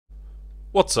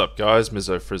What's up guys,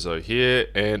 Mizzo Frizzo here,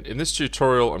 and in this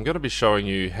tutorial I'm going to be showing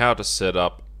you how to set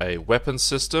up a weapon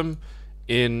system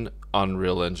in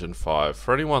Unreal Engine 5.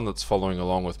 For anyone that's following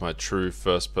along with my true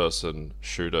first person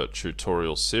shooter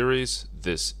tutorial series,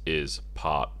 this is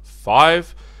part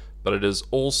 5, but it is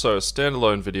also a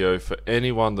standalone video for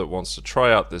anyone that wants to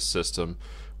try out this system,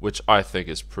 which I think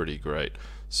is pretty great.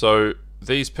 So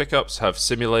these pickups have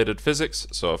simulated physics,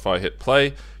 so if I hit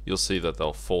play, you'll see that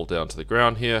they'll fall down to the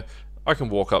ground here. I can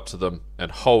walk up to them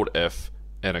and hold F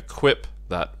and equip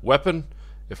that weapon.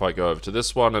 If I go over to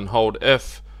this one and hold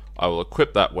F, I will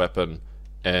equip that weapon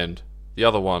and the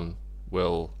other one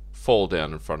will fall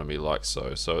down in front of me like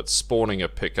so. So it's spawning a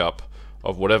pickup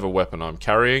of whatever weapon I'm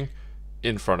carrying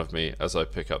in front of me as I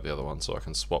pick up the other one so I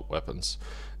can swap weapons.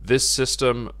 This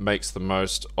system makes the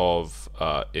most of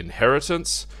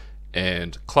inheritance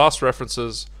and class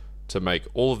references to make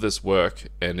all of this work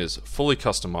and is fully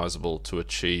customizable to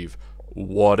achieve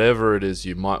whatever it is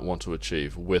you might want to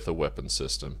achieve with a weapon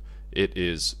system. It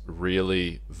is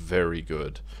really very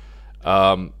good.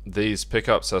 These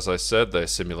pickups, as I said, they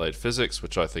simulate physics,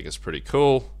 which I think is pretty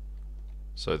cool.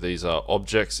 So these are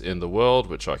objects in the world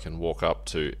which I can walk up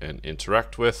to and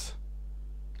interact with.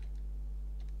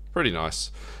 Pretty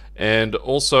nice. And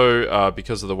also,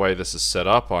 because of the way this is set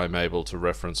up, I'm able to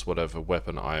reference whatever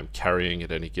weapon I am carrying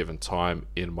at any given time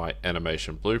in my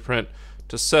animation blueprint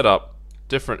to set up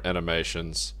different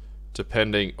animations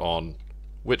depending on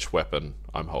which weapon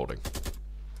I'm holding.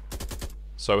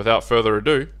 So without further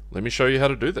ado, let me show you how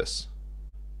to do this.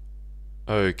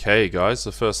 Okay guys,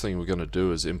 the first thing we're going to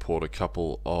do is import a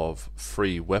couple of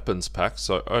free weapons packs.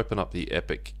 So open up the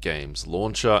Epic Games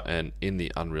launcher and in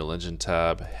the Unreal Engine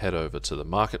tab, head over to the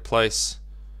marketplace.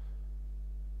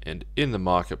 And in the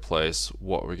marketplace,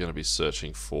 what we're going to be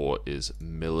searching for is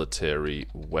military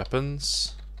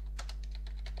weapons.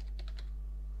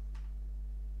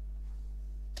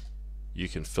 You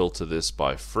can filter this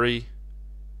by free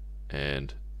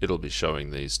and it'll be showing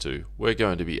these two. We're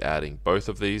going to be adding both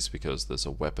of these because there's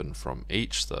a weapon from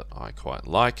each that I quite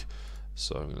like.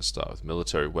 So I'm going to start with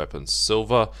military weapons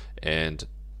silver, and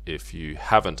if you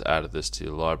haven't added this to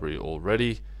your library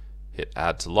already, hit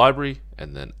add to library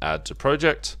and then add to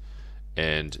project,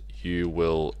 and you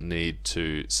will need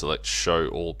to select show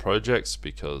all projects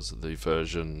because the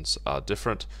versions are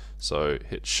different. So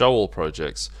hit show all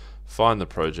projects, find the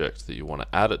project that you want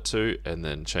to add it to, and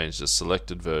then change the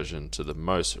selected version to the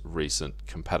most recent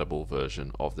compatible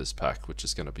version of this pack, which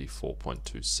is going to be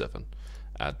 4.27.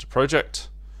 Add to project.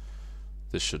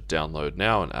 This should download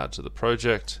now and add to the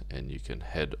project, and you can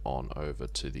head on over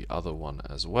to the other one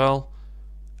as well.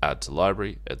 Add to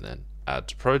library and then add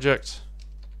to project.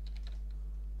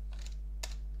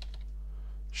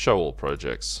 Show all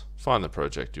projects. Find the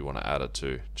project you want to add it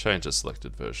to, change the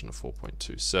selected version to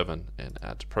 4.27 and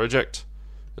add to project.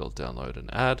 It'll download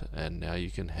and add, and now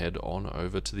you can head on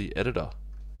over to the editor.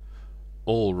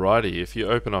 Alrighty, if you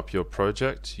open up your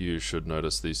project, you should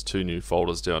notice these two new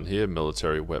folders down here,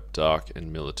 Military Web Dark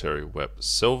and Military Web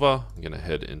Silver. I'm going to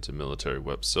head into Military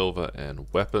Web Silver and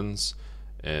Weapons,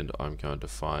 and I'm going to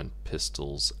find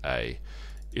Pistols A.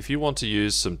 If you want to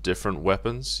use some different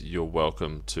weapons, you're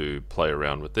welcome to play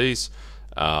around with these.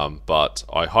 But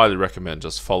I highly recommend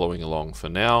just following along for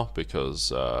now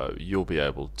because you'll be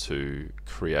able to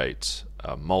create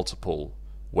multiple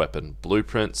weapon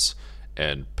blueprints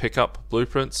and pick up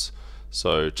blueprints.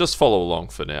 So just follow along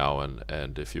for now,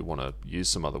 and if you want to use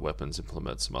some other weapons,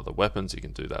 implement some other weapons, you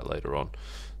can do that later on.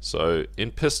 So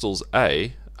in Pistols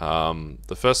A,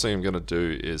 the first thing I'm going to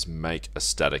do is make a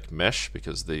static mesh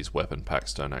because these weapon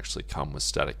packs don't actually come with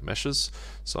static meshes.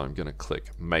 So I'm going to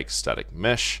click make static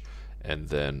mesh and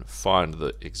then find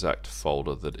the exact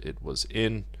folder that it was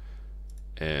in,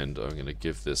 and I'm going to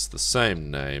give this the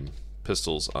same name,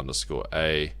 pistols underscore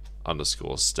A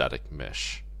underscore static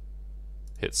mesh.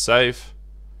 Hit save,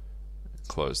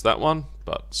 close that one,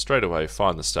 but straight away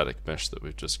find the static mesh that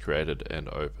we've just created and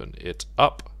open it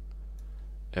up,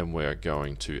 and we're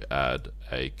going to add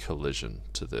a collision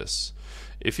to this.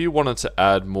 If you wanted to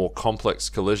add more complex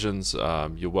collisions,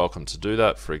 you're welcome to do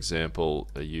that. For example,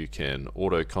 you can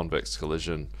auto convex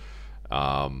collision.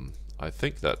 I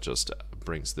think that just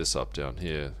brings this up down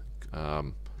here.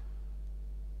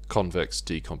 Convex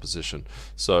decomposition.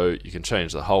 So you can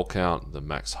change the hull count, the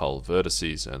max hull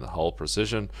vertices, and the hull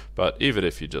precision. But even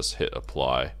if you just hit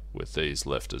apply with these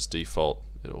left as default,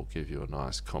 it'll give you a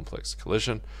nice complex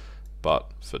collision.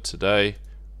 But for today,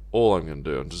 all I'm going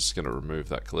to do, I'm just going to remove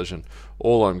that collision.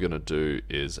 All I'm going to do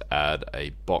is add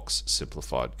a box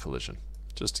simplified collision,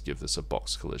 just to give this a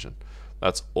box collision.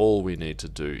 That's all we need to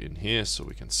do in here, so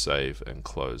we can save and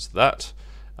close that.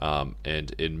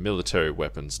 And in military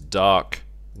weapons, dark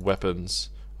weapons,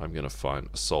 I'm going to find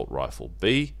assault rifle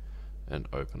B and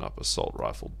open up assault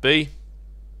rifle B.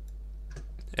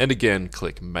 And again,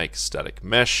 click make static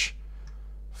mesh,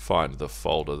 find the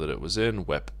folder that it was in,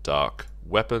 dark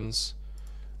weapons,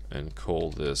 and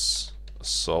call this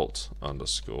assault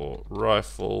underscore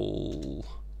rifle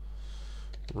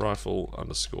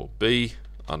underscore B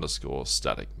underscore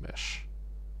static mesh.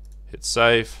 Hit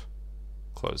save,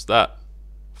 close that,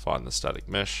 find the static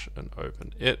mesh and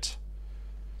open it.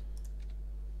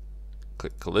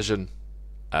 Click collision,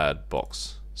 add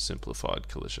box simplified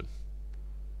collision,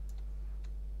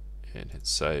 and hit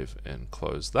save and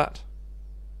close that.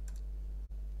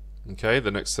 Okay, the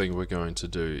next thing we're going to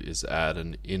do is add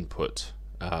an input.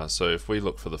 So if we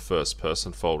look for the first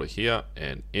person folder here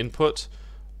and input,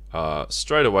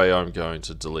 straight away I'm going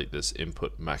to delete this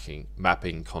input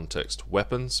mapping context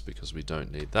weapons because we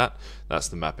don't need that. That's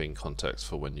the mapping context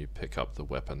for when you pick up the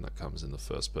weapon that comes in the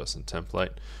first person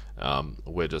template.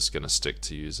 We're just going to stick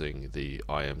to using the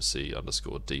IMC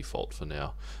underscore default for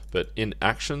now. But in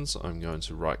actions, I'm going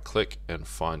to right click and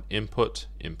find input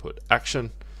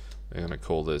action. I'm going to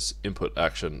call this input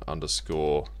action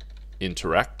underscore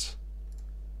interact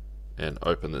and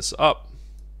open this up.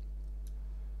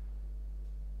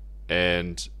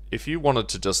 And if you wanted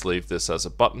to just leave this as a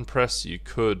button press, you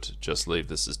could just leave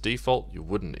this as default. You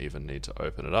wouldn't even need to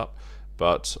open it up.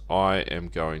 But I am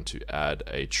going to add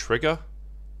a trigger,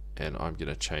 and I'm going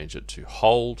to change it to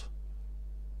hold.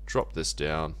 Drop this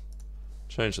down,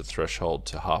 change the threshold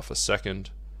to ½ second,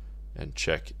 and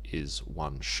check is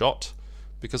one shot.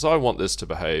 Because I want this to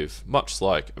behave much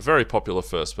like a very popular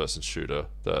first-person shooter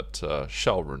that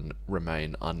shall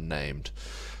remain unnamed.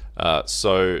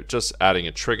 So just adding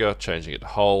a trigger, changing it to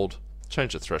hold,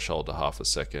 change the threshold to ½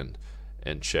 second,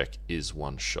 and check is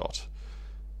one shot.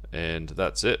 And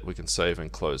that's it. We can save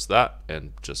and close that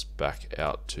and just back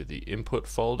out to the input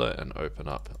folder and open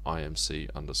up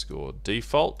IMC underscore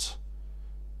default.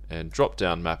 And drop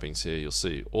down mappings here. You'll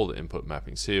see all the input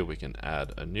mappings here. We can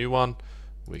add a new one.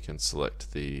 We can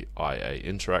select the IA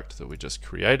interact that we just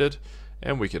created,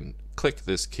 and we can click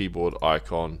this keyboard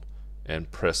icon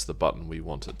and press the button we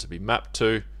want it to be mapped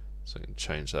to. So we can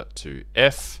change that to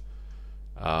F,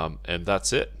 and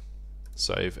that's it.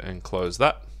 Save and close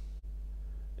that.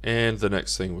 And the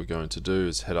next thing we're going to do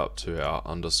is head up to our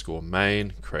underscore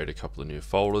main, create a couple of new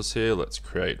folders here. Let's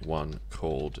create one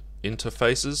called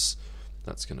interfaces.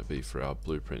 That's going to be for our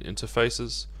blueprint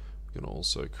interfaces. We're going to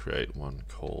also create one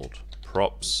called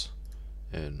props,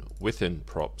 and within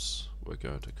props we're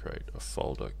going to create a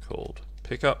folder called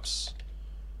pickups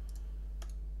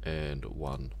and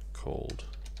one called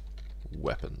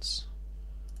weapons.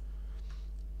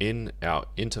 In our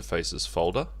interfaces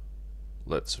folder,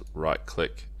 let's right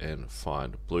click and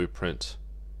find blueprint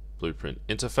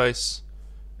interface,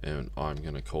 and I'm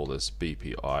going to call this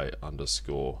BPI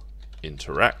underscore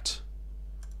interact.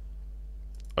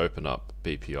 Open up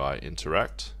BPI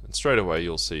interact, and straight away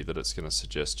you'll see that it's going to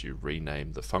suggest you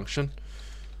rename the function.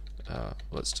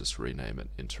 Let's just rename it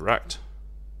interact.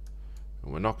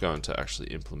 And we're not going to actually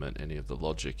implement any of the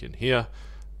logic in here,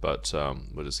 but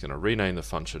we're just going to rename the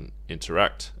function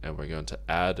interact, and we're going to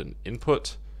add an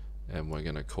input, and we're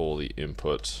going to call the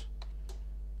input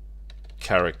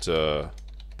character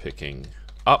picking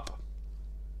up,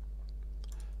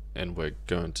 and we're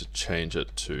going to change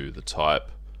it to the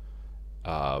type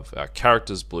of our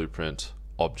character's blueprint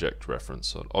object reference,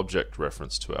 so an object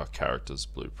reference to our character's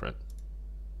blueprint.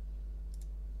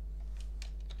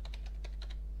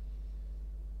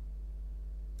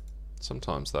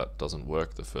 Sometimes that doesn't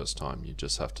work the first time, you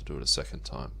just have to do it a second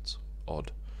time. It's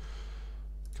odd.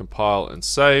 Compile and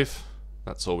save.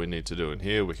 That's all we need to do in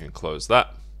here. We can close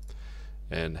that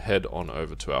and head on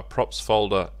over to our props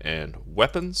folder and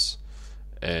weapons,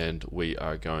 and we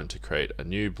are going to create a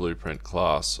new blueprint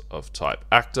class of type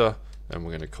actor, and we're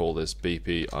going to call this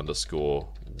BP underscore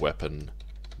weapon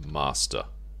master.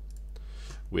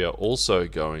 We are also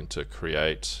going to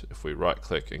create, if we right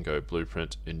click and go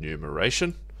blueprint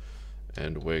enumeration,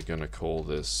 and we're going to call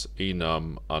this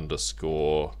enum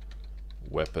underscore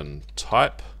weapon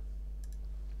type,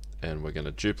 and we're going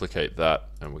to duplicate that,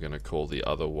 and we're going to call the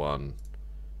other one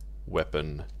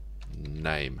weapon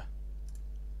name.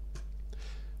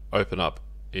 Open up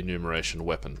enumeration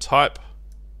weapon type.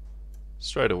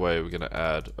 Straight away we're going to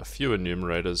add a few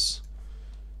enumerators.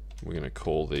 We're going to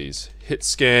call these hit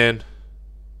scan,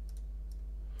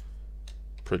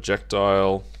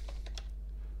 projectile,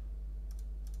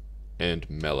 and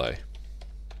melee.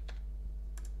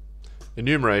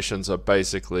 Enumerations are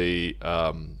basically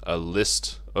a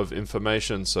list of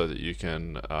information so that you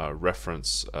can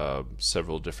reference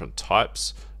several different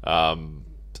types.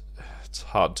 It's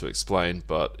hard to explain,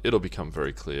 but it'll become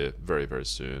very clear very, very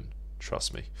soon.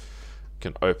 Trust me. You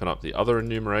can open up the other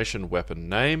enumeration, weapon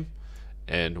name,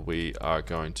 and we are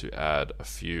going to add a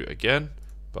few again.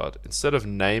 But instead of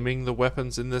naming the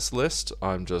weapons in this list,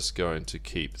 I'm just going to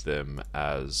keep them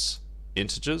as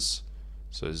integers.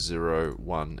 So 0,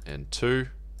 1, and 2.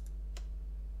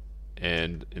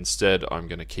 And instead I'm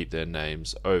going to keep their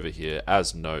names over here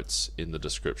as notes in the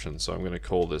description. So I'm going to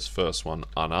call this first one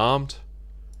unarmed.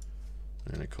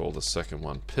 I'm going to call the second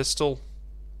one pistol.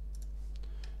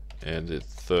 And the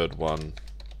third one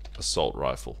assault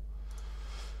rifle.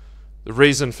 The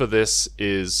reason for this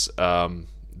is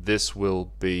this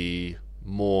will be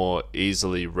more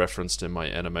easily referenced in my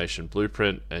animation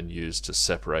blueprint and used to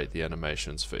separate the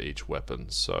animations for each weapon.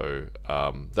 So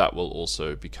that will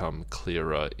also become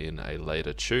clearer in a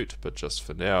later shoot, but just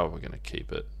for now we're going to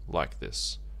keep it like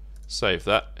this. Save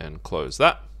that and close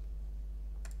that.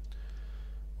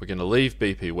 We're going to leave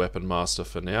BP Weapon Master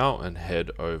for now and head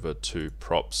over to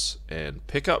props and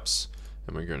pickups,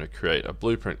 and we're going to create a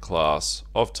blueprint class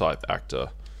of type actor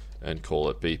and call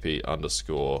it BP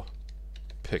underscore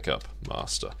pickup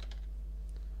master.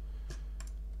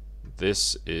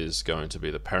 This is going to be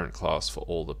the parent class for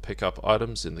all the pickup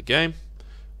items in the game.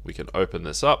 We can open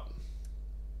this up,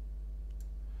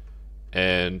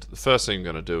 and the first thing I'm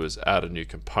going to do is add a new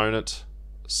component,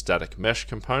 static mesh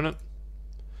component,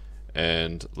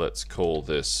 and let's call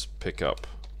this pickup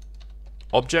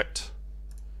object.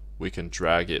 We can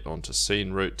drag it onto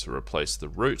scene root to replace the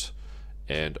root.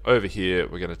 And over here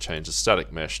we're going to change the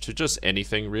static mesh to just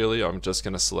anything really. I'm just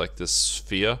going to select this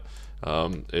sphere.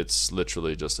 It's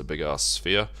literally just a big ass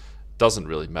sphere. Doesn't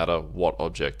really matter what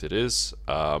object it is,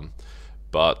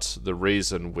 but the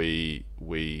reason we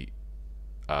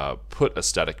put a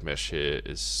static mesh here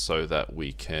is so that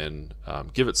we can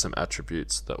give it some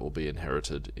attributes that will be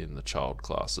inherited in the child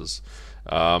classes.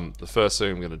 The first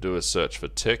thing I'm going to do is search for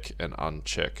tick and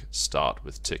uncheck start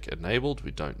with tick enabled.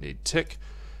 We don't need tick.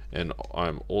 And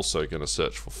I'm also going to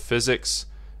search for physics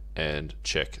and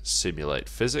check simulate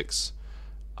physics.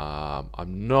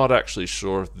 I'm not actually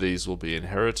sure if these will be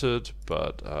inherited,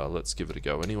 but let's give it a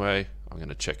go anyway. I'm going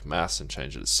to check mass and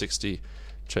change it to 60.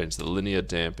 Change the linear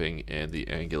damping and the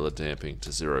angular damping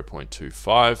to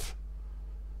 0.25.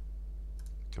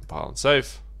 Compile and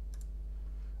save.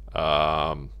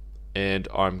 And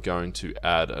I'm going to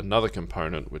add another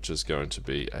component, which is going to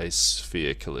be a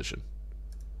sphere collision.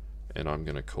 And I'm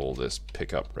going to call this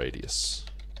pickup radius.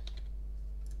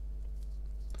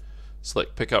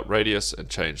 Select pickup radius and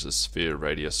change the sphere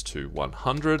radius to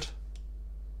 100.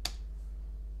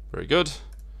 Very good.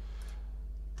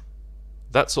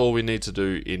 That's all we need to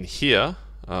do in here,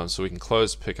 so we can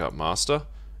close pickup master,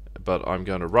 but I'm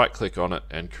going to right click on it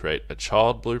and create a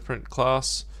child blueprint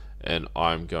class, and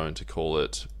I'm going to call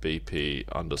it BP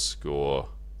underscore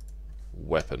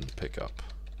weapon pickup.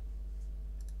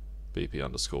 BP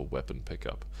underscore weapon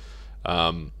pickup.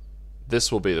 This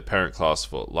will be the parent class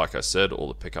for, like I said, all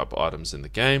the pickup items in the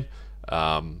game,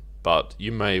 but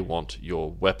you may want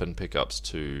your weapon pickups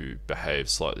to behave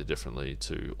slightly differently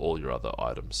to all your other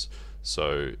items.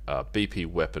 So BP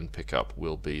weapon pickup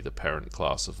will be the parent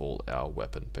class of all our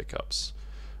weapon pickups.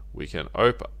 We can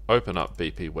open up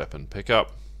BP weapon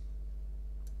pickup.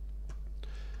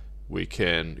 We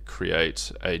can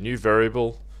create a new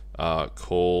variable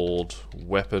called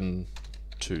weapon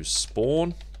to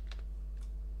spawn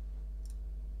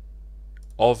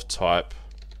of type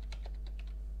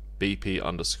BP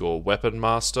underscore weapon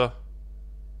master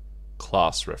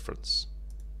class reference.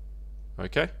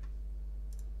 Okay,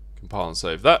 compile and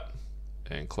save that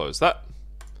and close that,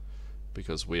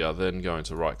 because we are then going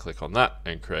to right click on that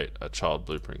and create a child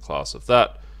blueprint class of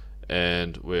that,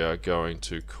 and we are going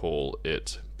to call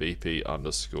it BP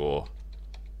underscore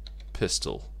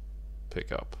pistol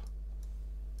pickup.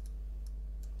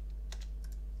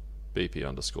 BP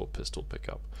underscore pistol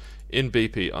pickup. In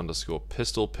BP underscore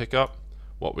pistol pickup,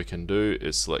 what we can do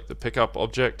is select the pickup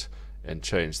object and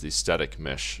change the static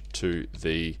mesh to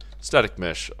the static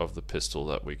mesh of the pistol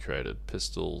that we created.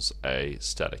 Pistols a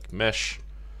static mesh.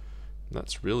 And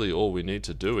that's really all we need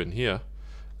to do in here.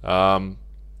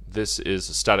 This is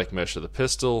a static mesh of the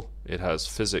pistol. It has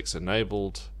physics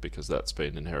enabled because that's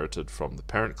been inherited from the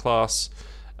parent class.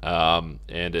 And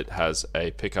it has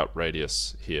a pickup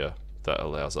radius here that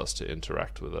allows us to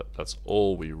interact with it. That's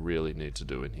all we really need to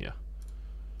do in here.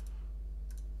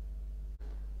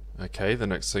 Okay, the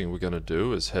next thing we're going to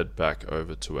do is head back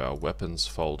over to our weapons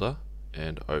folder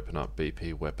and open up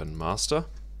BP Weapon Master.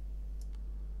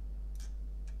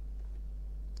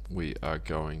 we are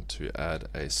going to add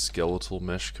a skeletal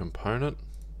mesh component.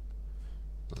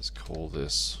 Let's call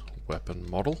this weapon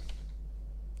model.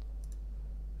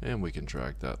 And we can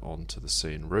drag that onto the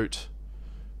scene root.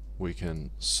 We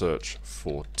can search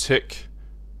for tick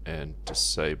and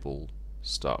disable,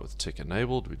 start with tick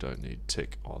enabled. We don't need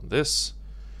tick on this.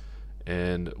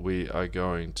 And we are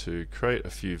going to create a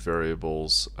few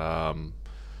variables.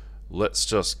 Let's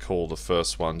just call the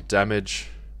first one damage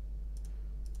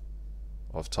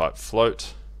of type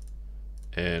float,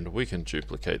 and we can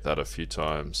duplicate that a few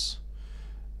times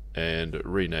and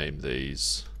rename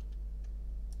these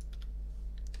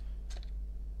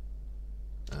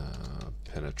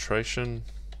penetration,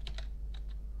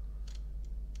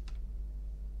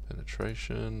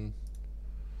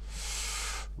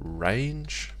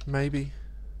 range maybe,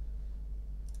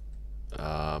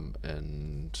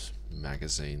 and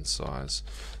magazine size.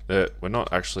 We're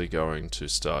not actually going to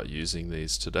start using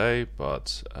these today,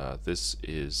 but this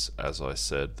is, as I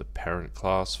said, the parent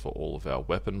class for all of our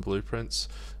weapon blueprints.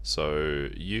 So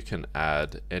you can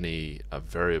add any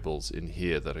variables in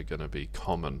here that are going to be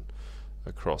common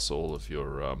across all of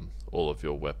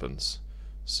your weapons.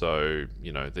 So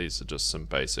these are just some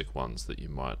basic ones that you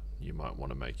might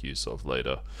want to make use of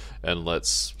later. And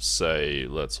let's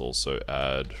also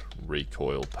add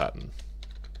recoil pattern.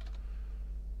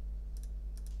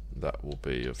 That will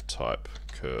be of type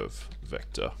curve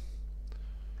vector.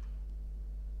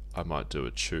 I might do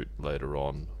a shoot later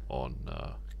on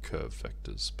curve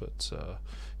vectors, but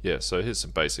yeah, so here's some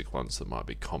basic ones that might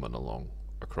be common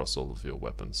across all of your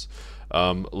weapons.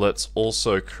 Let's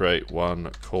also create one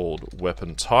called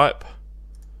weapon type,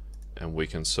 and we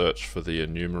can search for the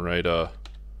enumerator.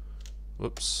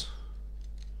 Whoops.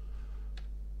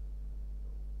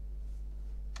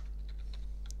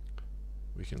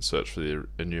 We can search for the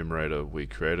enumerator we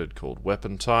created called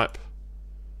weapon type.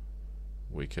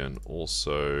 We can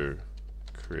also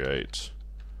create,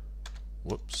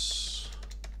 whoops,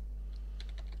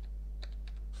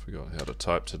 forgot how to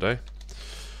type today,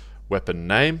 weapon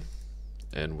name,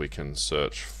 and we can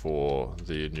search for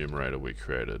the enumerator we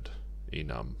created,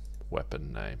 enum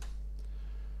weapon name.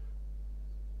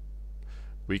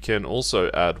 We can also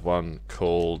add one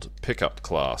called pickup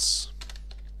class,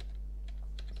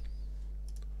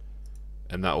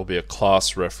 and that will be a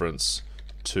class reference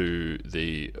to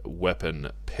the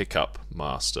weapon pickup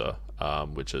master,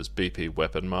 which is BP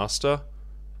weapon master.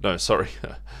 No, sorry,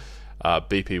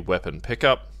 BP weapon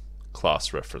pickup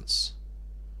class reference.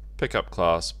 Pickup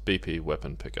class BP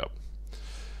weapon pickup.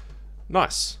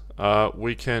 Nice.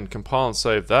 We can compile and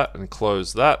save that and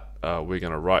close that. We're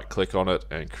going to right click on it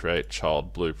and create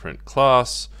child blueprint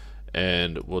class,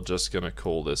 and we're just going to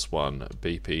call this one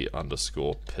BP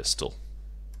underscore pistol.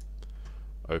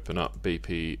 Open up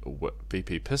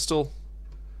BP pistol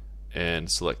and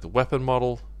select the weapon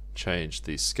model, change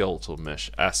the skeletal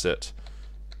mesh asset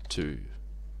to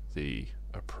the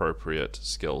appropriate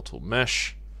skeletal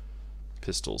mesh,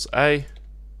 pistols A,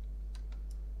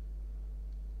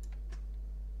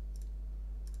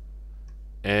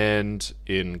 and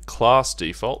in class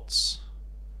defaults,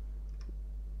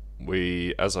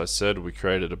 as I said, we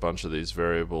created a bunch of these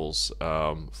variables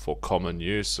for common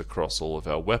use across all of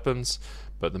our weapons.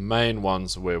 But the main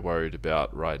ones we're worried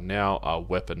about right now are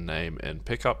weapon name and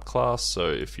pickup class. So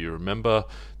if you remember,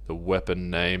 the weapon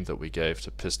name that we gave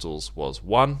to pistols was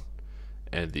 1,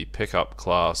 and the pickup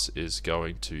class is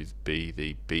going to be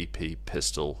the BP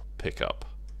pistol pickup.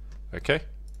 Okay?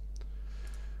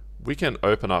 We can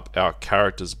open up our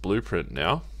character's blueprint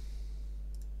now.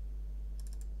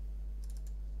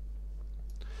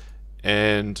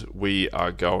 And we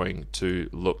are going to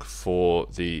look for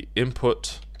the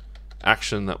input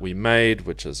action that we made,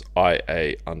 which is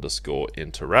IA underscore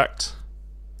interact.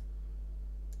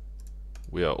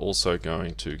 We are also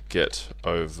going to get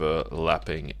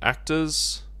overlapping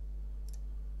actors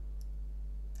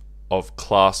of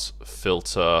class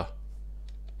filter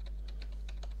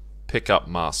pickup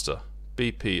master,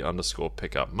 BP underscore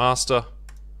pickup master.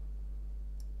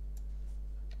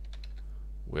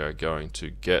 We are going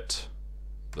to get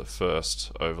the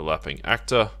first overlapping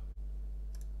actor,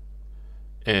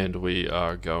 and we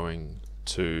are going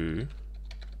to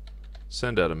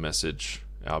send out a message,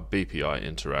 our BPI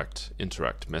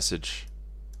interact message.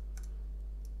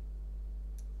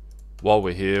 While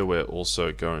we're here, we're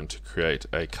also going to create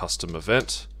a custom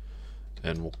event,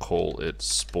 and we'll call it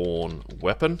spawn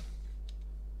weapon.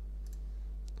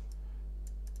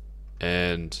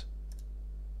 And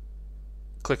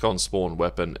click on spawn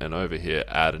weapon, and over here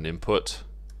add an input.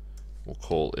 We'll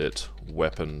call it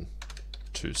weapon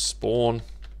to spawn.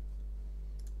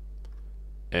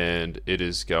 and it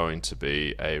is going to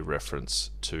be a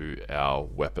reference to our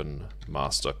weapon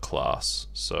master class.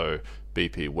 So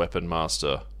BP weapon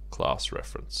master class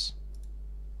reference.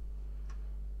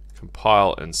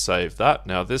 Compile and save that.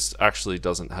 Now this actually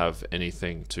doesn't have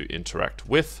anything to interact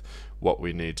with. What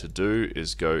we need to do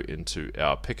is go into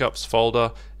our pickups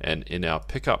folder, and in our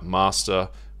pickup master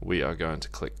we are going to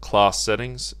click class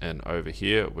settings, and over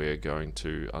here we are going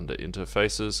to, under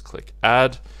interfaces, click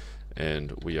add,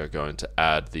 and we are going to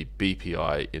add the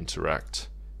BPI interact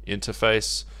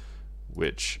interface,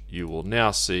 which you will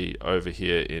now see over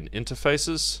here in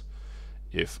interfaces.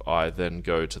 If I then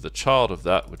go to the child of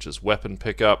that, which is weapon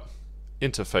pickup,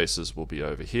 interfaces will be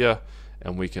over here,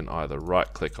 and we can either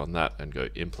right click on that and go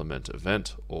implement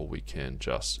event, or we can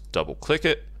just double click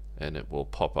it and it will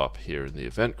pop up here in the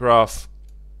event graph.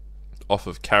 Off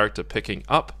of character picking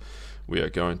up, we are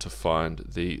going to find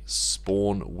the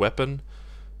spawn weapon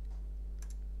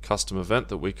custom event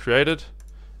that we created,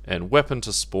 and weapon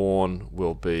to spawn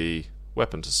will be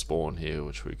weapon to spawn here,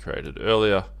 which we created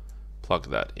earlier. Plug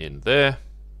that in there.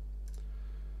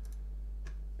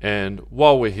 And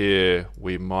while we're here,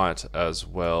 we might as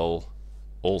well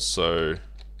also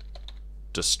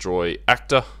destroy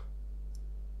actor.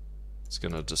 It's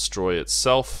going to destroy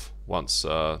itself once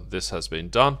this has been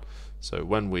done. So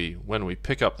when we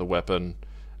pick up the weapon,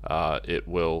 it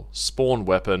will spawn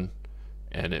weapon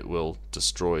and it will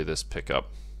destroy this pickup.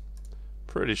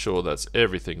 Pretty sure that's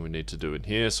everything we need to do in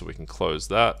here, so we can close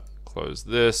that, close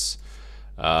this.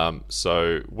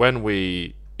 So when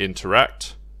we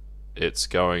interact, it's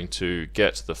going to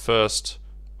get the first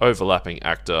overlapping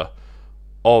actor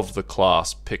of the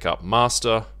class pickup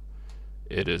master.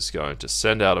 It is going to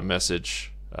send out a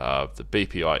message, the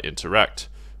BPI interact,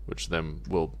 which then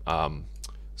will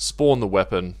spawn the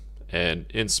weapon, and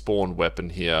in spawn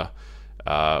weapon here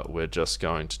we're just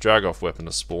going to drag off weapon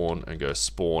to spawn and go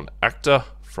spawn actor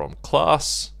from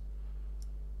class.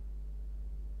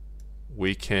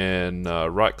 We can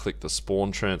right click the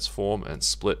spawn transform and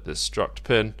split this struct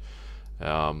pin.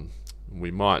 We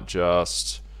might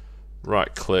just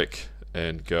right click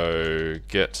and go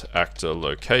get actor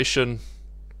location,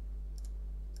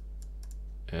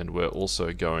 and we're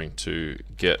also going to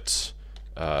get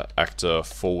actor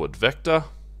forward vector.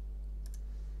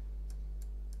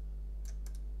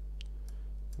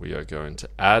 We are going to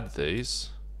add these,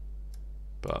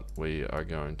 but we are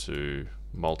going to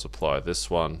multiply this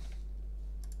one.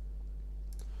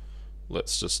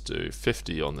 Let's just do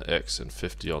 50 on the X and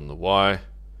 50 on the Y.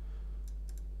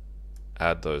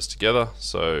 Add those together.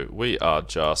 So we are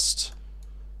just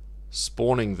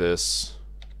spawning this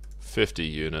 50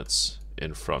 units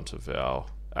in front of our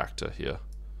actor here.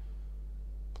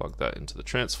 Plug that into the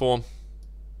transform.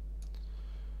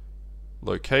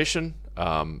 Location,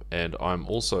 and I'm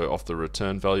also off the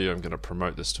return value. I'm going to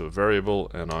promote this to a variable,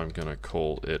 and I'm going to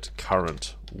call it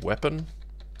current weapon.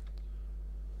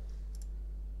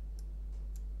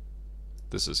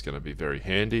 This is going to be very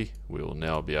handy. We will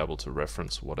now be able to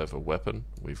reference whatever weapon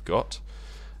we've got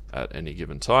at any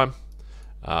given time.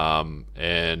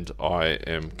 And I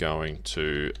am going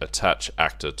to attach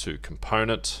actor to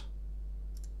component.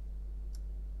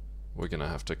 We're going to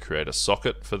have to create a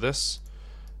socket for this.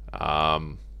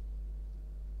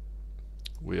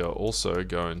 We are also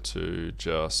going to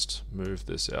just move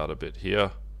this out a bit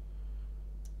here.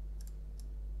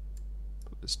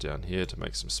 Put this down here to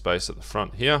make some space at the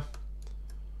front here.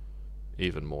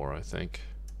 Even more, I think.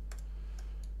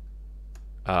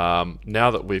 Now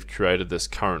that we've created this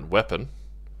current weapon,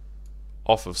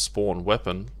 off of spawn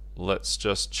weapon, let's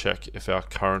just check if our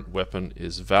current weapon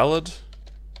is valid.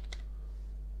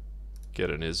 Get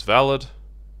an is valid.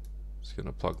 Just going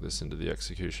to plug this into the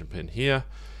execution pin here.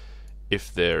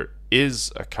 If there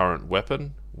is a current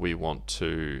weapon, we want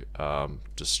to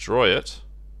destroy it.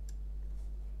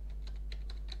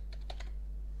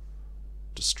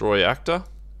 Destroy actor.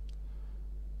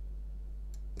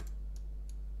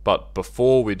 But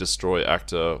before we destroy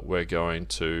actor, we're going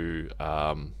to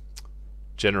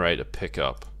generate a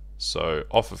pickup. So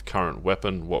off of current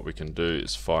weapon, what we can do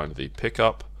is find the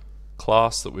pickup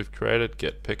class that we've created,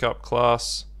 get pickup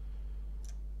class,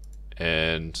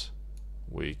 and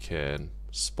we can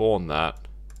spawn that.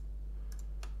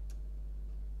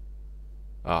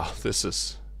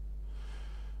 This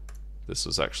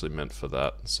was actually meant for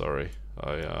that. Sorry,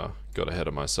 I got ahead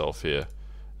of myself here.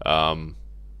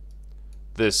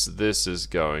 This is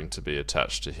going to be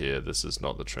attached to here. This is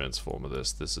not the transform of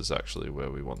this. This is actually where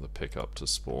we want the pickup to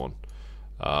spawn.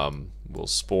 We'll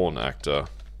spawn actor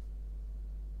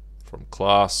from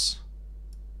class.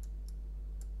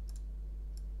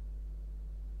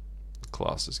 The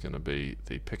class is going to be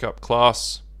the pickup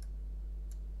class.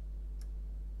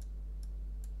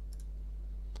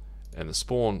 and the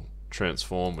spawn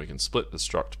transform, we can split the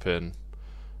struct pin,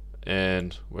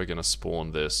 and we're going to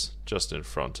spawn this just in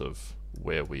front of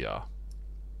where we are.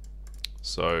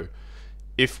 So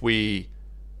if we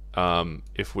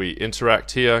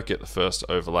interact here, get the first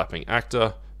overlapping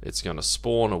actor, it's going to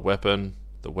spawn a weapon,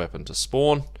 the weapon to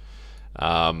spawn.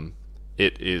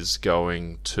 It is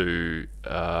going to,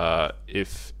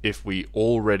 if we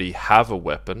already have a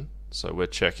weapon, so we're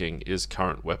checking is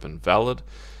current weapon valid.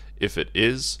 If it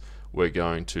is, we're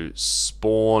going to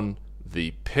spawn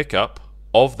the pickup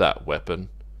of that weapon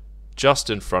just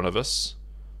in front of us.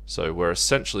 So we're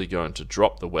essentially going to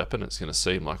drop the weapon. It's going to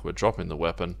seem like we're dropping the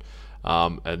weapon,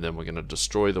 and then we're going to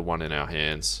destroy the one in our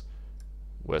hands.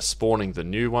 We're spawning the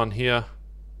new one here.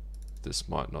 This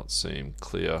might not seem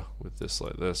clear with this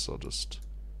like this. I'll just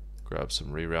grab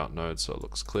some reroute nodes so it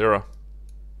looks clearer.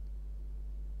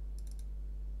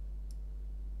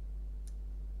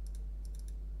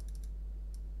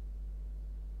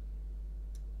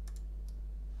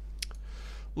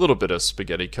 A little bit of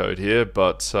spaghetti code here,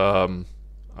 but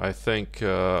I think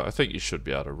you should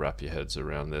be able to wrap your heads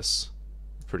around this.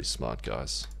 Pretty smart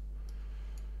guys.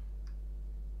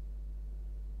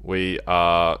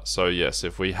 So yes,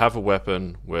 if we have a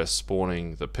weapon, we're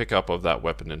spawning the pickup of that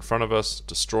weapon in front of us,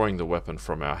 destroying the weapon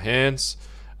from our hands,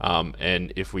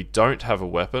 and if we don't have a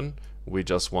weapon, we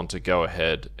just want to go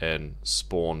ahead and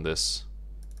spawn this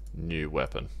new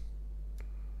weapon.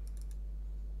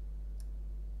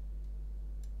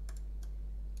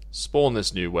 Spawn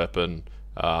this new weapon,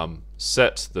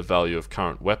 set the value of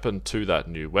current weapon to that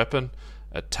new weapon,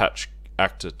 attach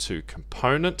actor to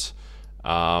component,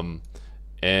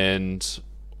 and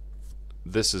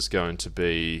this is going to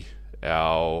be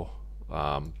our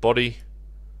body.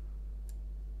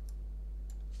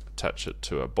 Attach it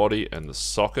to a body, and the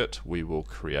socket we will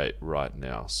create right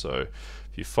now. So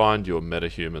if you find your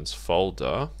MetaHumans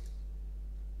folder,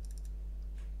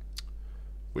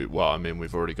 we've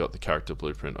already got the character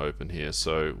blueprint open here,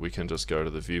 so we can just go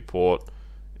to the viewport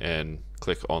and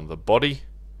click on the body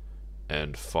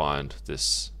and find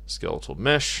this skeletal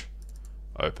mesh,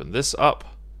 open this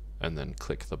up, and then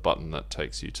click the button that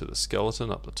takes you to the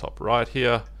skeleton up the top right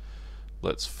here.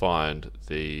 Let's find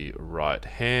the right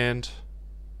hand.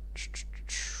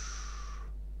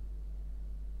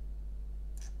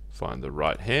 Find the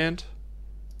right hand,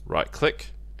 right click,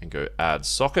 and go add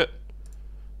socket.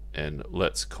 And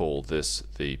let's call this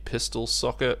the pistol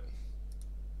socket.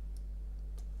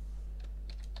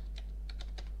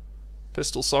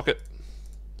 Pistol socket.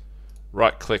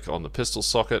 Right click on the pistol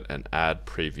socket and add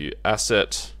preview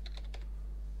asset.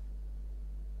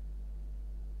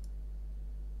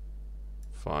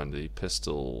 Find the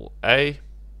pistol A.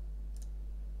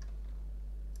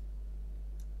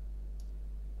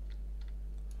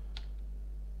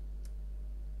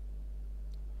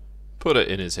 Put it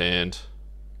in his hand.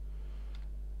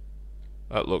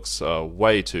 That looks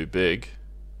way too big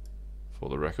for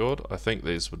the record. I think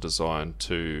these were designed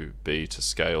to be to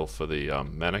scale for the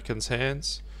mannequin's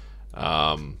hands.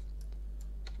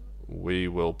 We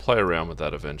will play around with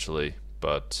that eventually,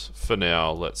 but for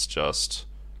now let's just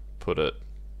put it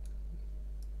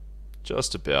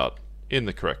just about in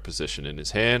the correct position in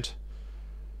his hand.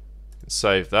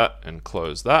 Save that and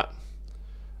close that.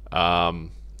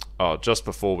 Just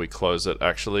before we close it,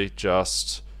 actually,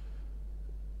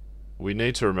 we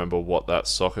need to remember what that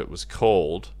socket was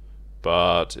called,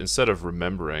 but instead of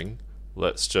remembering,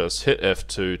 let's just hit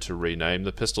F2 to rename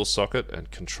the pistol socket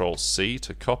and Control C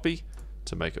to copy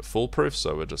to make it foolproof.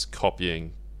 So we're just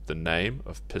copying the name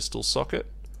of pistol socket,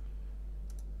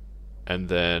 and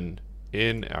then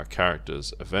in our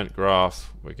character's event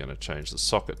graph we're going to change the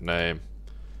socket name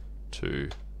to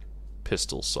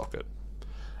pistol socket.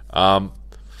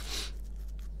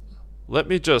 Let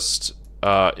me just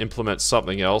implement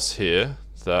something else here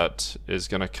that is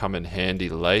going to come in handy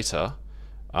later.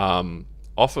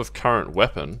 Off of current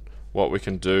weapon, what we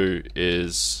can do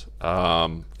is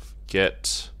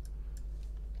get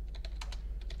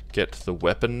the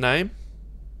weapon name.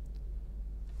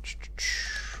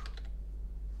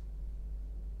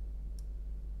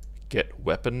 Get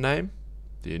weapon name,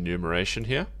 the enumeration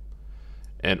here,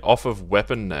 and off of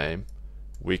weapon name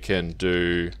we can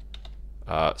do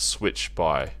switch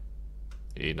by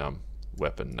enum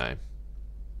weapon name.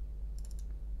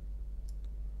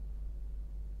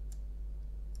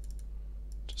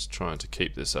 Just trying to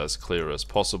keep this as clear as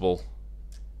possible.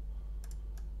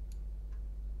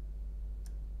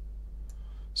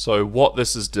 So what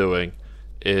this is doing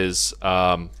is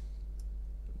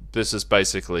this is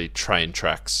basically train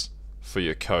tracks for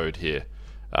your code here.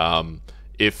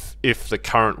 If the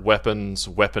current weapon's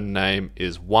weapon name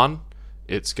is 1,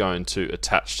 it's going to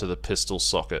attach to the pistol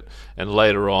socket. And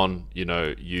later on, you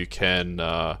know, you could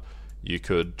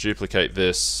duplicate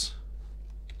this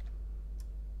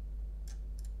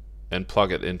and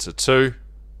plug it into 2.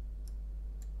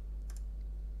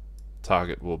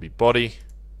 Target will be body,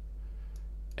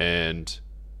 and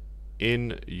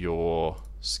in your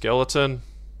skeleton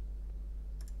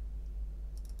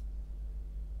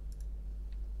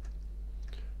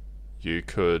you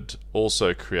could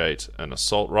also create an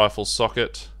assault rifle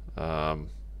socket. Sorry,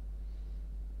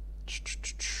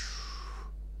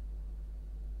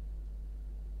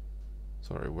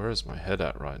 where is my head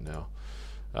at right now?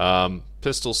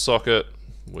 Pistol socket,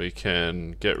 we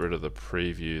can get rid of the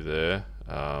preview there.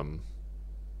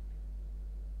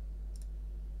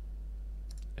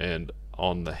 And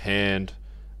on the hand,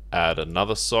 add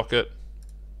another socket.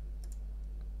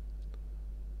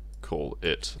 Call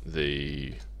it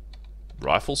the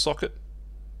rifle socket.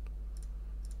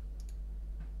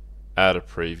 Add a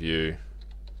preview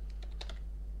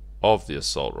of the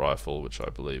assault rifle, which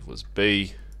I believe was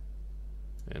B.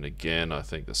 And again, I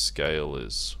think the scale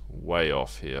is way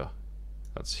off here.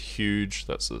 That's huge.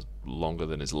 That's longer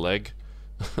than his leg.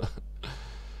 Just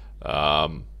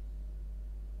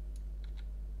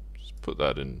put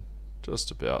that in just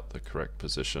about the correct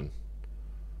position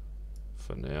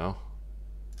for now.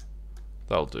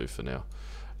 That'll do for now.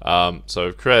 So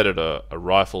we've created a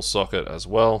rifle socket as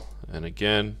well, and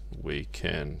again we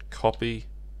can copy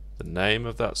the name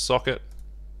of that socket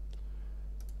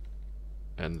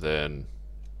and then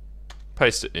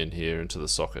paste it in here into the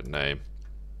socket name.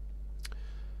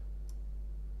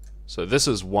 So this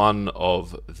is one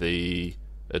of the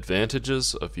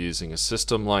advantages of using a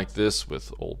system like this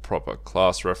with all proper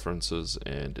class references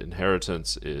and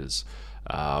inheritance is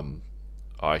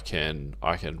I can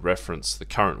reference the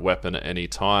current weapon at any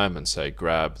time and say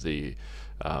grab the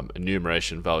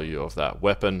enumeration value of that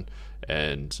weapon,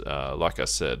 and like I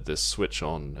said, this switch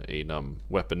on enum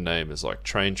weapon name is like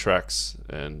train tracks,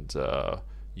 and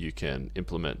you can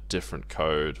implement different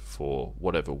code for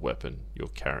whatever weapon you're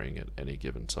carrying at any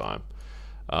given time.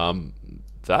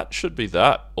 That should be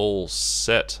that all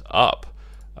set up.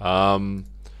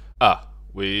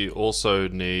 We also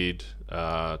need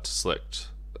to select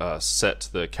set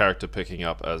the character picking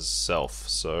up as self.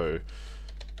 So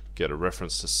get a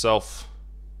reference to self,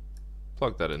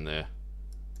 plug that in there.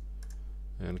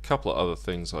 And a couple of other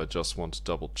things I just want to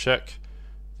double check.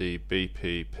 The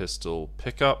BP pistol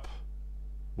pickup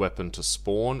weapon to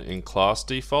spawn in class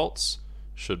defaults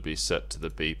should be set to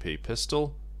the BP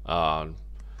pistol.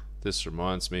 This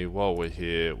reminds me, while we're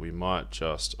here, we might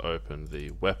just open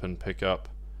the weapon pickup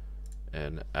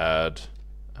and add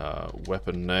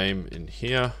weapon name in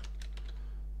here.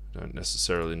 Don't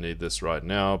necessarily need this right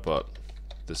now, but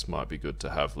this might be good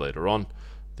to have later on.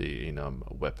 The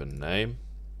enum weapon name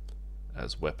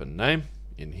as weapon name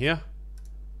in here,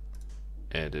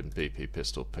 and in BP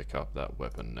pistol pickup that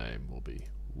weapon name will be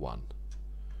 1.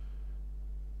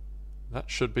 That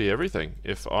should be everything.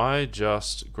 If I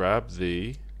just grab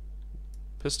the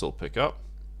pistol pickup,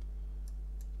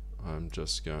 I'm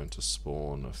just going to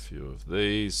spawn a few of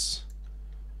these,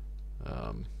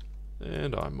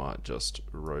 and I might just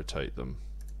rotate them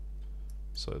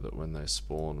so that when they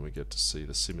spawn we get to see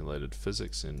the simulated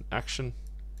physics in action.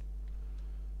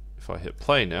 If I hit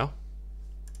play now,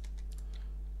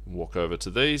 walk over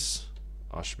to these,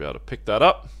 I should be able to pick that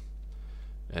up,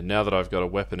 and now that I've got a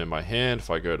weapon in my hand, if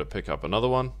I go to pick up another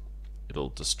one, it'll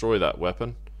destroy that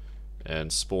weapon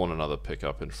and spawn another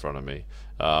pickup in front of me.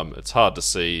 It's hard to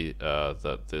see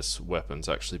that this weapon's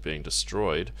actually being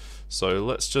destroyed, so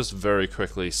let's just very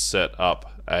quickly set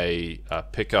up a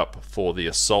pickup for the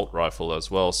assault rifle as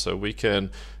well. So we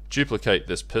can duplicate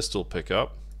this pistol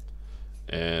pickup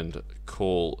and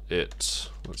call it,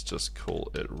 let's just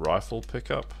call it rifle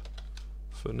pickup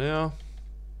for now.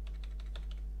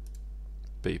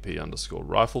 BP underscore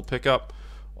rifle pickup.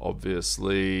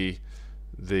 Obviously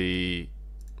the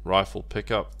rifle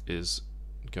pickup is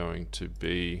going to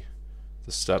be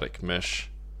the static mesh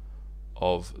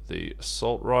of the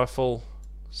assault rifle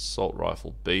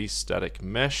B static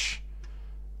mesh,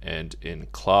 and in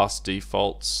class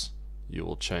defaults you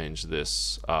will change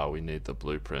this. We need the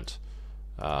blueprint.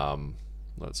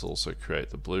 Let's also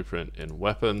create the blueprint in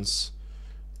weapons,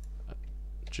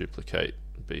 duplicate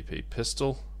BP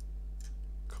pistol,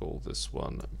 call this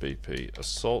one BP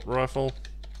assault rifle,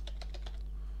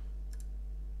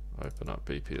 open up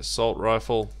BP assault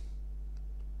rifle,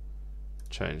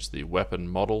 change the weapon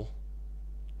model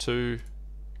to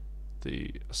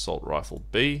the assault rifle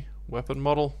B weapon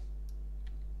model,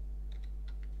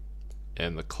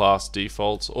 and the class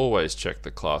defaults, always check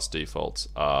the class defaults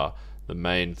are The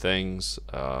main things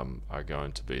are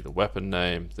going to be the weapon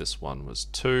name. This one was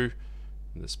 2.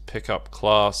 This pickup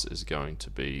class is going to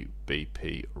be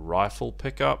BP rifle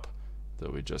pickup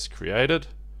that we just created.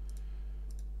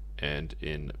 And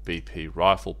in BP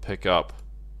rifle pickup,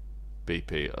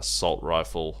 BP assault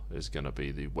rifle is going to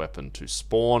be the weapon to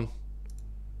spawn.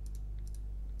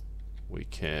 We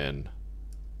can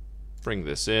bring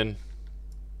this in.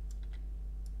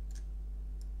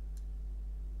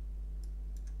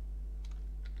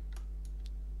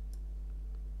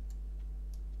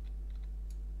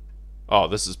 Oh,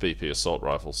 this is BP assault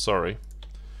rifle, sorry.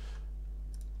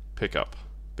 Pickup,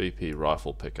 BP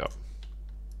rifle pickup.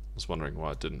 I was wondering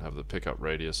why it didn't have the pickup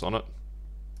radius on it.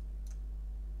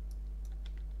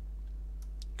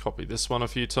 Copy this one a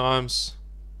few times.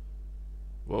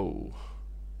 Whoa.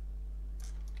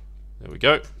 There we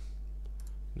go.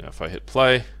 Now if I hit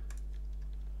play,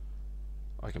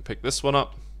 I can pick this one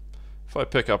up. If I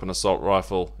pick up an assault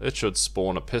rifle, it should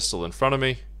spawn a pistol in front of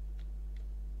me.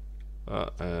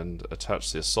 And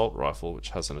attach the assault rifle,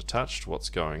 which hasn't attached. What's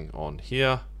going on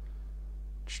here?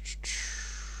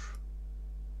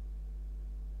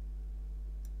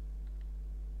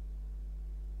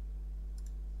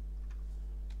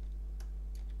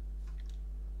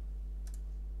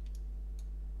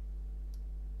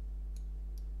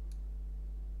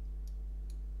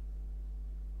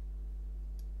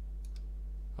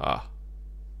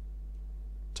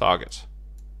 Target.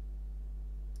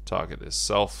 Target is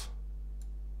self.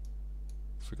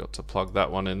 Forgot to plug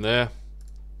that one in there.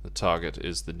 The target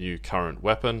is the new current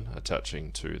weapon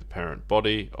attaching to the parent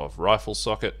body of rifle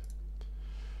socket.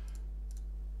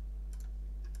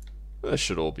 This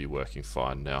should all be working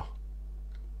fine now.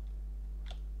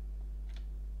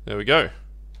 There we go.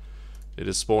 It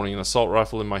is spawning an assault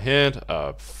rifle in my hand,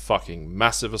 a fucking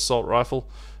massive assault rifle.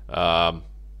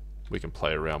 We can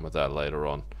play around with that later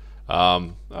on.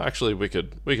 Actually, we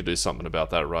could do something about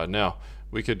that right now.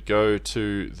 We could go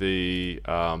to the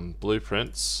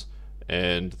blueprints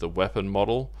and the weapon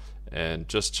model and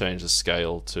just change the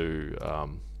scale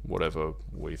to whatever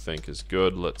we think is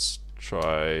good. Let's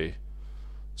try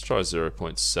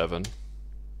 0.7.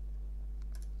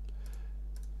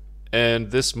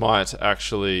 And this might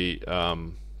actually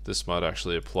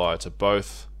apply to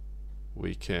both.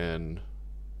 We can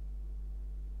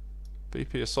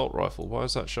BP assault rifle. Why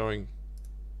is that showing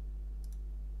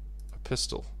a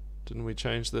pistol? Didn't we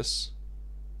change this?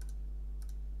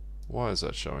 Why is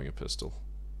that showing a pistol?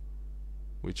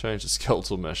 We changed the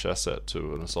skeletal mesh asset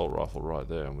to an assault rifle right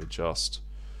there, and we just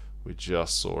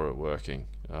saw it working.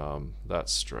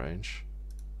 That's strange.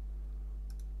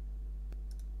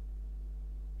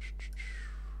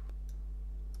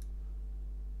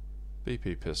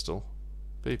 BP pistol,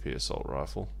 BP assault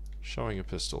rifle, showing a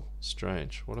pistol.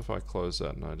 Strange. What if I close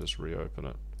that and I just reopen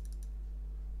it?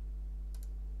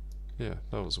 Yeah,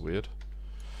 that was weird.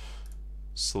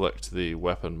 Select the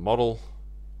weapon model,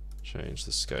 change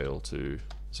the scale to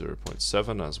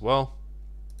 0.7 as well.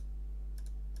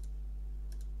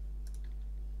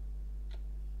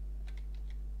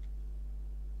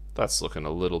 That's looking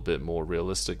a little bit more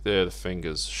realistic there. The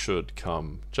fingers should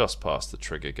come just past the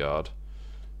trigger guard.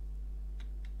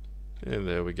 And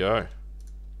there we go.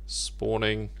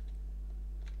 Spawning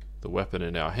the weapon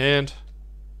in our hand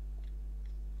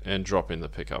and dropping the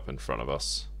pickup in front of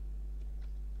us.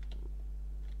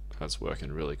 That's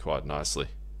working really quite nicely.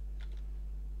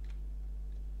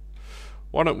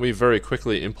 Why don't we very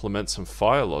quickly implement some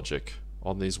fire logic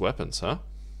on these weapons, huh?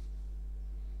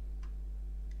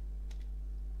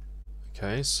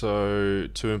 Okay, so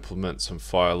to implement some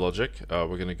fire logic, we're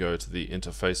going to go to the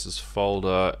interfaces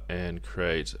folder and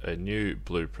create a new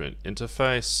blueprint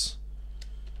interface,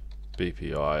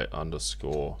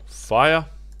 bpi_fire.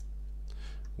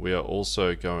 We are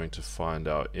also going to find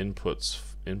our inputs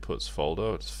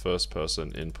folder. It's first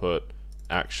person input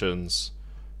actions.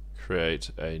 Create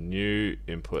a new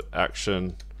input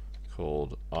action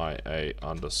called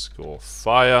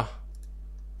ia_fire.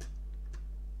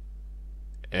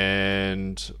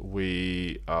 And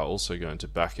we are also going to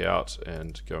back out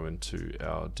and go into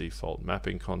our default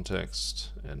mapping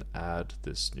context and add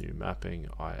this new mapping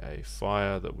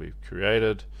ia_fire that we've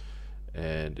created.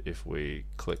 And if we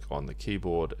click on the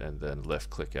keyboard and then left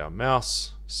click our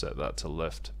mouse, set that to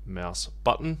left mouse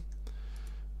button,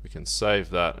 we can save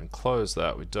that and close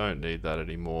that. We don't need that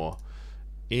anymore.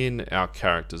 In our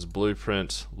character's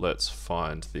blueprint, let's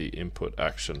find the input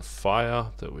action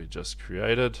fire that we just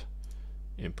created.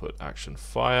 Input action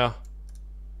fire,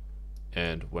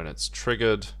 and when it's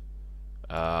triggered,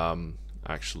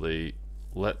 actually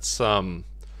let's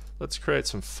create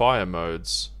some fire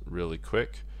modes really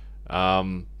quick.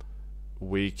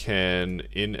 we can,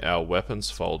 in our weapons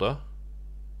folder,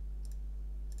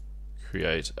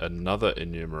 create another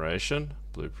enumeration,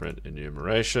 blueprint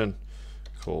enumeration,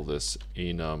 call this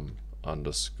enum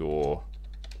underscore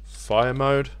fire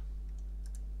mode,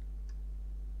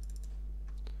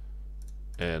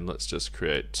 and let's just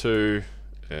create two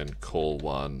and call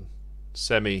one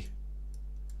semi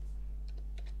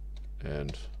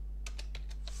and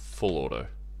full auto,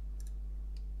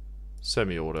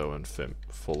 semi auto and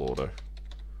full auto.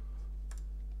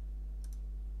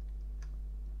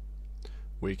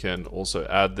 We can also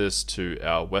add this to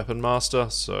our weapon master,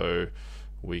 so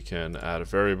we can add a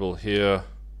variable here,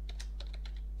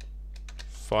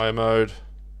 fire mode,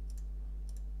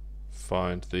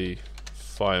 find the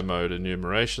fire mode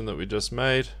enumeration that we just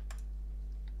made,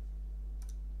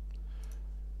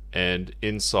 and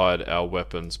inside our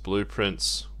weapons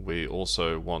blueprints we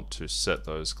also want to set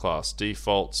those class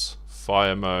defaults.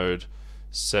 Fire mode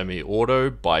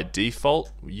semi-auto by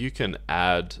default. You can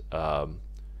add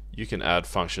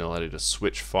functionality to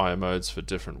switch fire modes for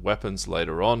different weapons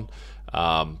later on,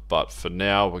 but for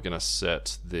now we're going to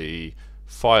set the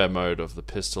fire mode of the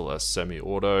pistol as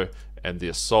semi-auto, and the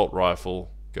assault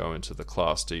rifle go into the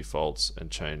class defaults and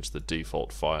change the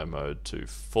default fire mode to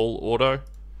full auto.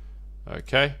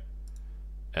 Okay,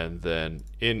 and then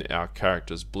in our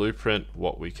character's blueprint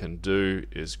what we can do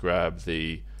is grab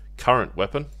the current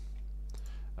weapon.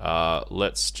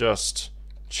 Let's just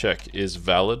check is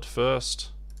valid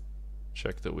first.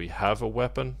 Check that we have a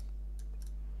weapon,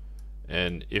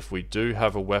 and if we do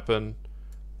have a weapon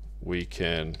we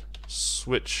can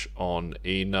switch on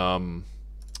enum.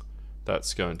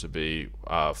 That's going to be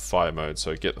fire mode,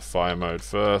 so get the fire mode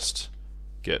first,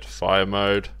 get fire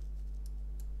mode,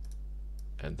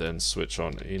 and then switch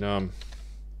on enum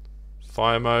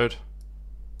fire mode.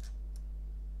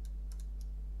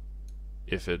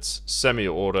 If it's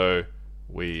semi-auto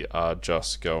we are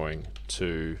just going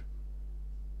to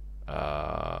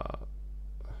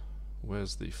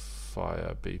where's the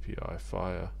fire, BPI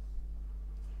fire?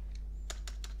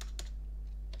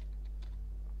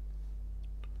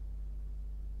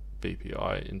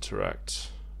 BPI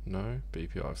interact, no,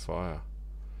 BPI fire.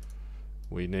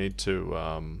 We need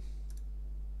to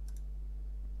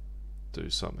do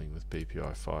something with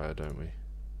BPI fire, don't we?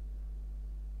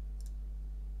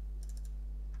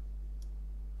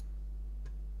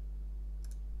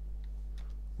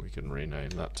 We can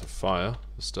rename that to fire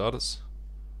for starters.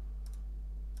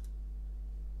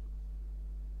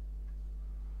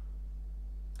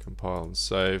 Compile and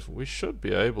save. We should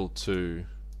be able to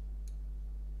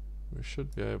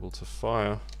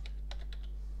fire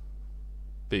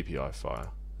BPI fire.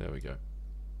 There we go.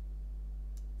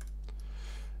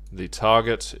 The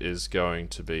target is going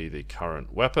to be the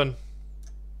current weapon.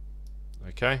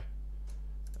 Okay.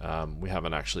 We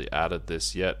haven't actually added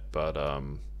this yet, but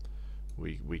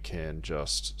we can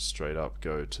just straight up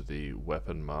go to the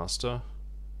weapon master,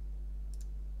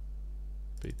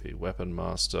 BP weapon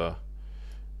master,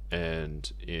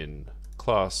 and in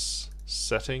class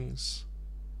settings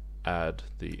add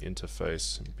the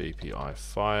interface BPI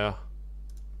fire.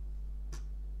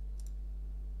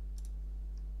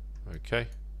 Okay.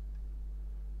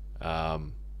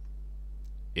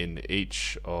 In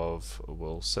each of,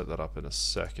 we'll set that up in a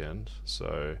second,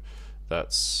 so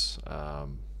that's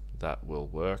that will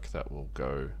work, that will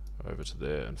go over to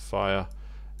there and fire,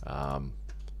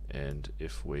 and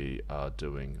if we are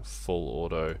doing full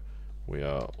auto we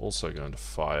are also going to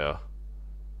fire,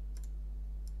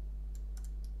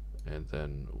 and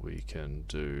then we can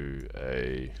do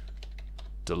a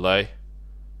delay.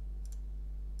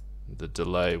 The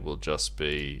delay will just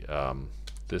be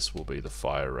this will be the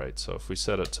fire rate, so if we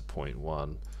set it to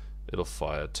 0.1 it'll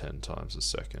fire 10 times a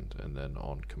second, and then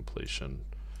on completion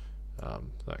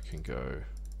that can go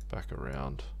back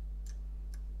around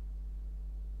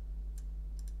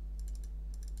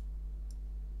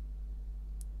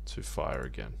to fire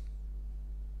again.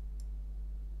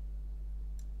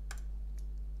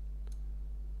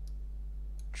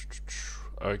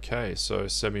 Okay, so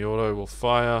semi-auto will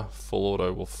fire, full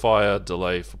auto will fire,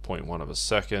 delay for 0.1 of a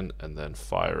second, and then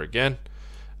fire again.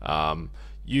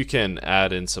 You can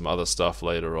add in some other stuff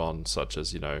later on, such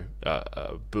as, you know,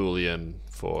 a boolean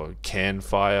for can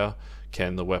fire,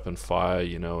 can the weapon fire,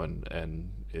 you know, and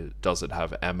does it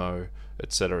have ammo,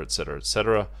 etc., etc.,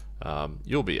 etc.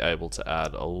 You'll be able to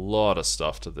add a lot of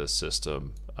stuff to this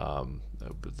system.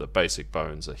 The basic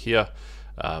bones are here.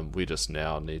 We just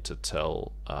now need to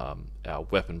tell our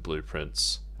weapon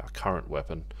blueprints, our current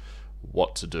weapon,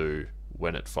 what to do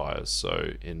when it fires.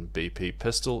 So in BP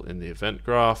pistol, in the event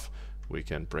graph, we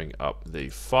can bring up the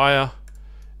fire,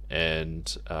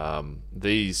 and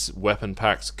these weapon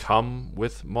packs come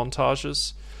with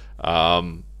montages.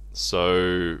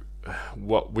 So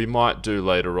what we might do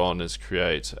later on is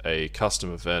create a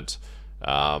custom event,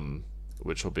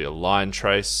 which will be a line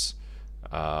trace.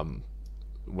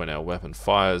 When our weapon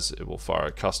fires, it will fire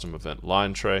a custom event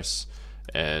line trace,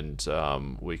 and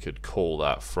we could call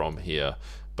that from here.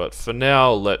 But for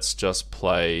now, let's just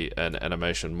play an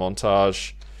animation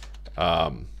montage.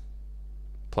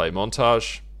 Play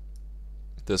montage.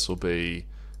 This will be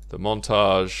the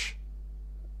montage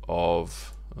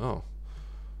of... oh,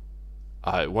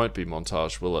 it won't be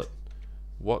montage, will it?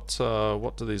 What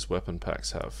do these weapon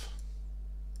packs have?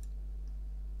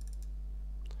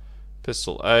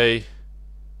 Pistol A.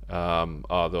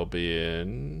 They'll be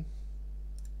in...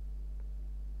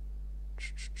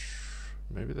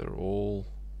 maybe they're all...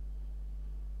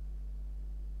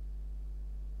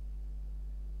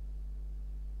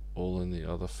 in the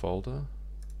other folder.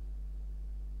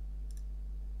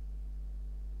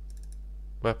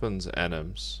 Weapons,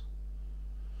 anims.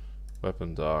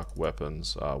 Weapon dark,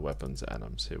 weapons, weapons,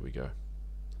 anims. Here we go.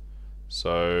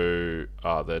 So,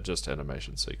 they're just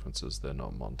animation sequences, they're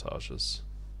not montages.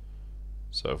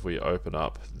 So if we open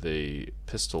up the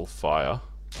pistol fire,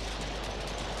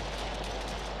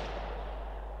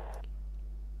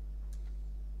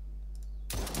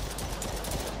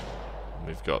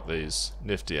 we've got these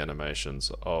nifty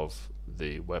animations of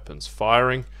the weapons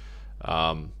firing.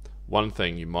 One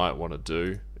thing you might want to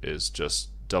do is just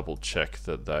double check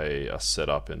that they are set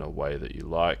up in a way that you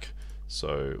like.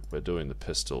 So we're doing the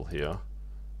pistol here.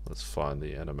 Let's find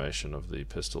the animation of the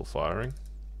pistol firing.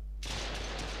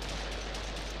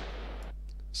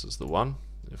 This is the one.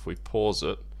 If we pause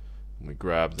it and we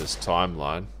grab this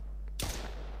timeline,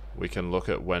 we can look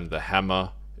at when the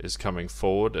hammer is coming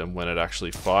forward and when it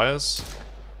actually fires.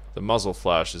 The muzzle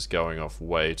flash is going off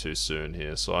way too soon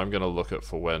here, so I'm going to look at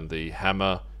for when the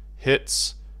hammer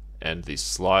hits and the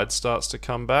slide starts to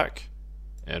come back,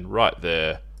 and right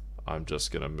there I'm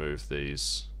just going to move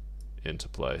these into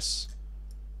place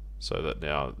so that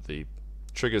now the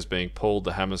trigger's being pulled,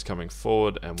 the hammer's coming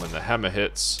forward, and when the hammer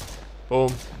hits,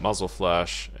 boom, muzzle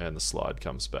flash, and the slide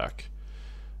comes back.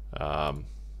 So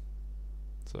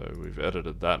we've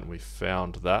edited that and we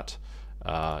found that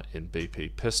in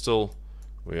BP Pistol.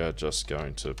 We are just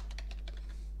going to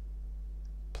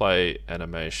play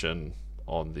animation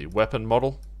on the weapon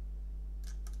model,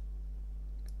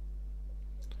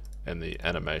 and the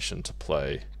animation to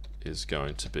play is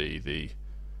going to be the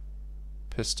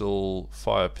pistol,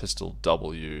 fire pistol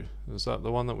W. Is that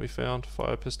the one that we found?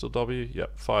 Fire pistol W?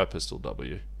 Yep, fire pistol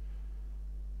W.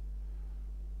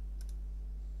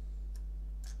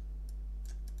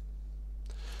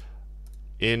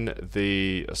 In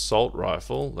the assault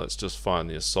rifle, let's just find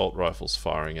the assault rifle's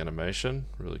firing animation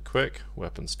really quick.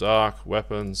 Weapons dark,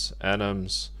 weapons,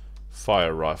 anims,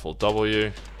 fire rifle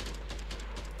W.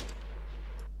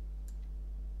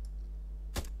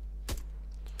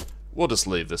 We'll just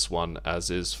leave this one as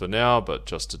is for now, but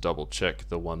just to double check,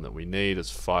 the one that we need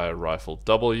is fire rifle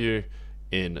W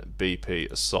in BP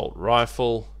assault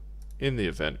rifle. In the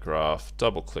event graph,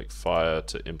 double click fire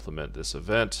to implement this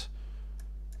event.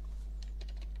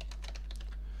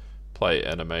 Play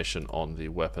animation on the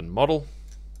weapon model,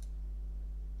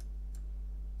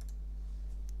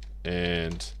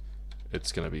 and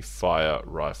it's going to be fire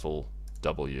rifle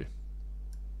W.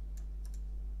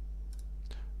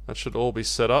 That should all be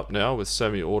set up now with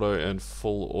semi-auto and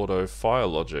full auto fire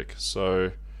logic.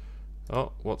 So,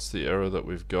 oh, what's the error that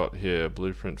we've got here?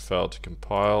 Blueprint failed to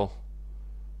compile.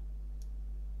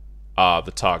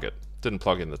 The target. Didn't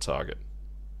plug in the target.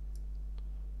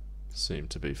 Seem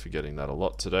to be forgetting that a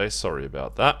lot today. Sorry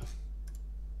about that.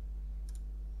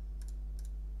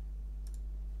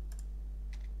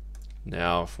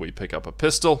 Now, if we pick up a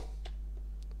pistol,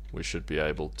 we should be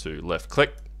able to left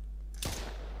click.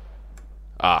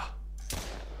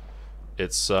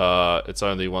 It's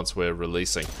only once we're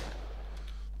releasing.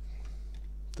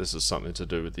 This is something to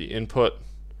do with the input.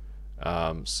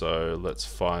 So let's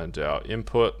find our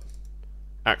input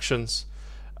actions.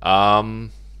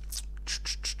 You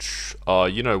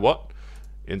know what?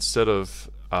 Instead of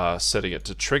setting it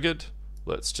to triggered,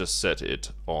 let's just set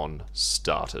it on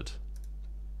started.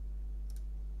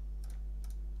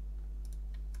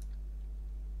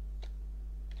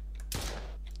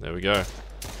 There we go.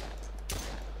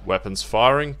 Weapons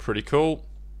firing, pretty cool.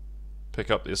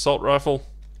 Pick up the assault rifle.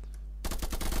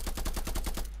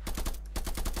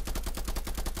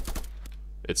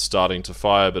 It's starting to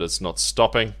fire, but it's not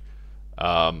stopping.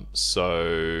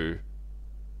 So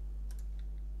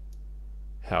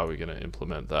how are we going to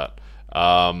implement that?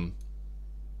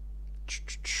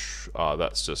 Oh,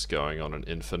 that's just going on an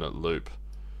infinite loop.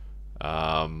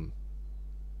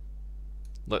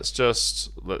 Let's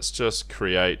just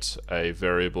create a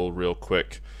variable real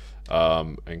quick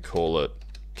and call it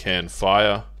can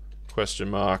fire ?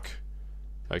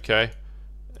 Okay,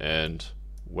 and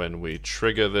when we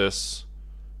trigger this,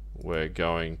 we're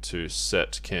going to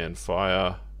set can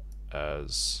fire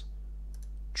as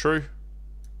true,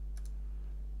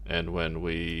 and when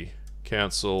we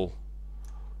cancel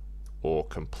or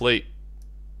complete,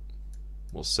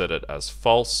 we'll set it as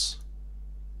false,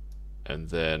 and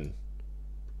then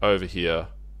over here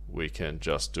we can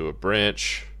just do a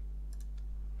branch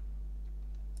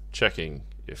checking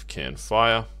if can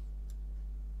fire,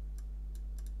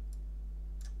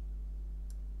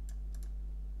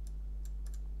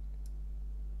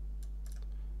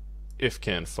 if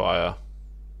can fire,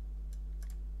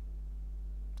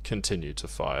 continue to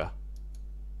fire.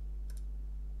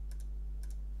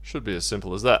 Should be as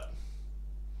simple as that.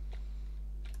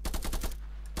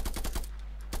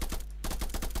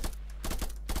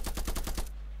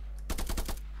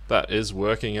 That is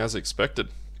working as expected.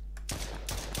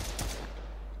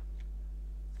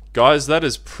 Guys, that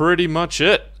is pretty much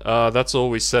it. That's all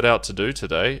we set out to do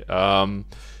today.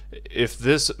 If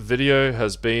this video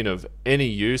has been of any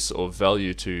use or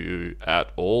value to you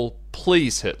at all,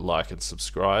 please hit like and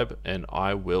subscribe, and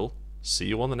I will see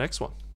you on the next one.